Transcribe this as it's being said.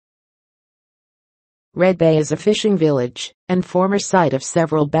Red Bay is a fishing village and former site of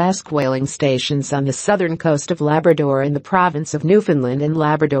several Basque whaling stations on the southern coast of Labrador in the province of Newfoundland and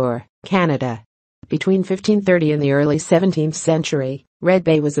Labrador, Canada. Between 1530 and the early 17th century, Red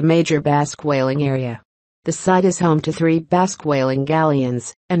Bay was a major Basque whaling area. The site is home to 3 Basque whaling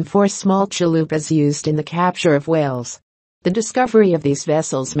galleons and 4 small chalupas used in the capture of whales. The discovery of these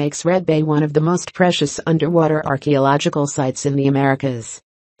vessels makes Red Bay one of the most precious underwater archaeological sites in the Americas.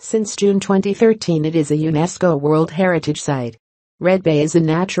 Since June 2013, it is a UNESCO World Heritage Site. Red Bay is a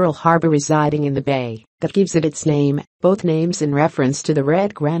natural harbor residing in the bay that gives it its name, both names in reference to the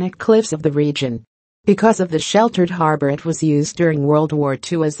red granite cliffs of the region. Because of the sheltered harbor, it was used during World War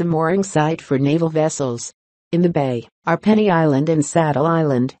II as a mooring site for naval vessels. In the bay are Penny Island and Saddle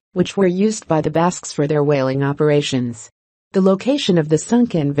Island, which were used by the Basques for their whaling operations. The location of the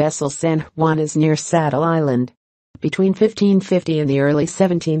sunken vessel San Juan is near Saddle Island. Between 1550 and the early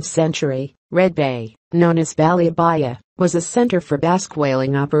 17th century, Red Bay, known as Baliabaya, was a center for Basque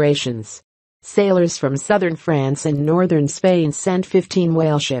whaling operations. Sailors from southern France and northern Spain sent 15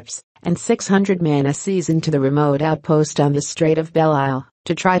 whale ships and 600 men a season to the remote outpost on the Strait of Belle Isle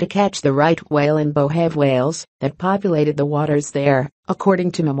to try to catch the right whale and bowhead whales that populated the waters there,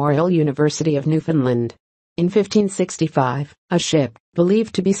 according to Memorial University of Newfoundland. In 1565, a ship,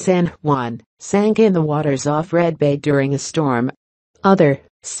 believed to be San Juan, sank in the waters off Red Bay during a storm. Other,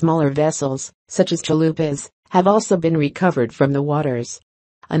 smaller vessels, such as chalupas, have also been recovered from the waters.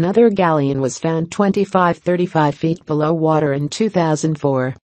 Another galleon was found 35 feet below water in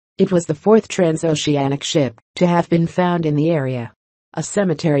 2004. It was the 4th transoceanic ship to have been found in the area. A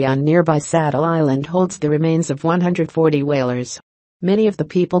cemetery on nearby Saddle Island holds the remains of 140 whalers. Many of the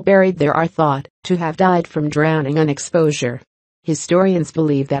people buried there are thought to have died from drowning and exposure. Historians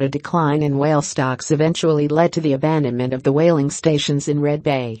believe that a decline in whale stocks eventually led to the abandonment of the whaling stations in Red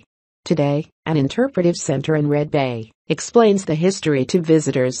Bay. Today, an interpretive center in Red Bay explains the history to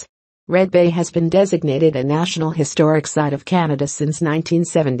visitors. Red Bay has been designated a National Historic Site of Canada since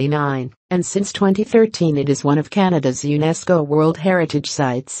 1979, and since 2013 it is one of Canada's UNESCO World Heritage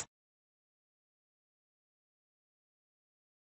Sites.